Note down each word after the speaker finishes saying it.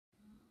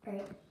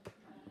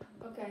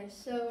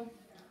guys, so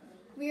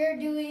we are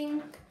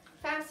doing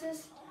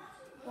fastest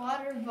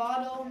water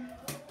bottle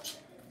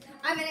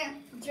I'm gonna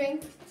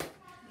drink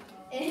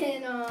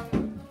and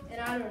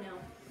I don't know.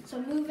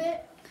 So move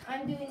it.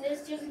 I'm doing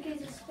this just in case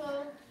it's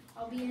slow.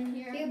 I'll be in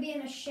here. You'll be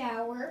in a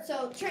shower.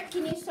 So Trent,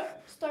 can you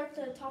start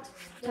the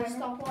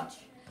stopwatch?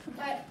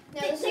 Right.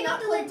 Now this Take is off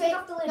not the lid. clickbait. Take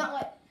off the lid. Not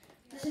what?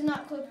 This is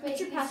not clickbait. What's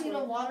your You can see the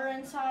password? water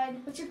inside.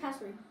 What's your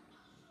password?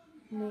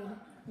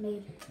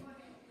 Made.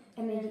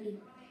 M-A-D-E.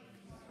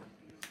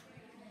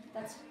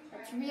 That's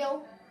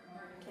real.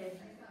 Okay.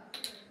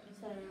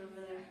 Set it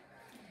over there.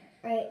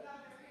 Right.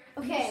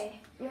 Okay.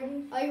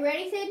 Ready? Are you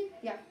ready, Sid?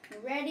 Yeah.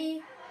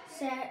 Ready,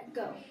 set,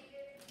 go.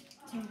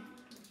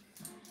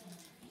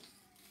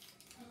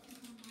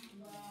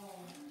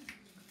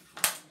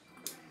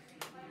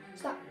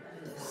 Stop.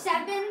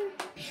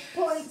 7.67.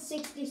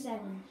 7.67.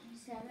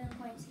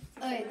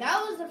 Okay,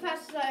 that was the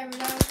fastest I ever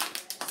done.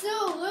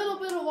 Still a little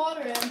bit of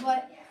water in,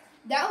 but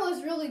that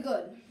was really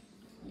good.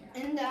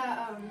 And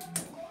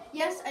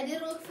yes, I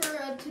did look for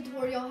a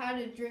tutorial how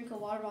to drink a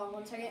water bottle.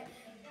 1 second.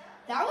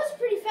 That was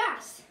pretty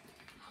fast.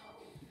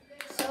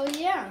 So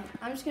yeah,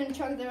 I'm just gonna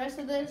chug the rest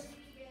of this.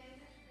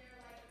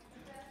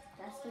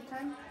 That's the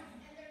time.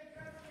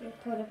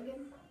 Pull it up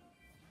again.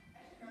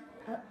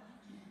 Up.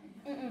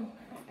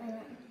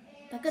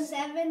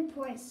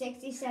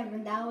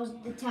 7.67. That was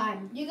the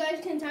time. You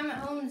guys can time at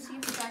home and see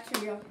if it's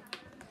actually real.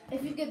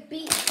 If you could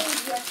beat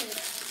Fade's record.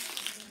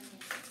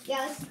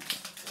 Yeah,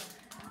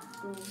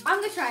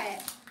 I'm gonna try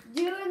it.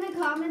 Do in the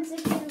comments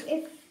if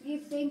you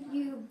think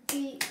you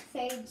beat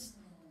Fade's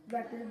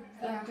record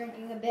of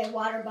drinking a big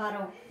water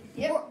bottle.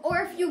 Yep.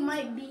 Or if you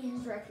might beat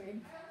his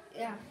record.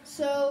 Yeah.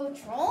 So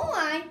troll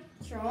line.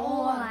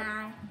 Troll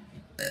line.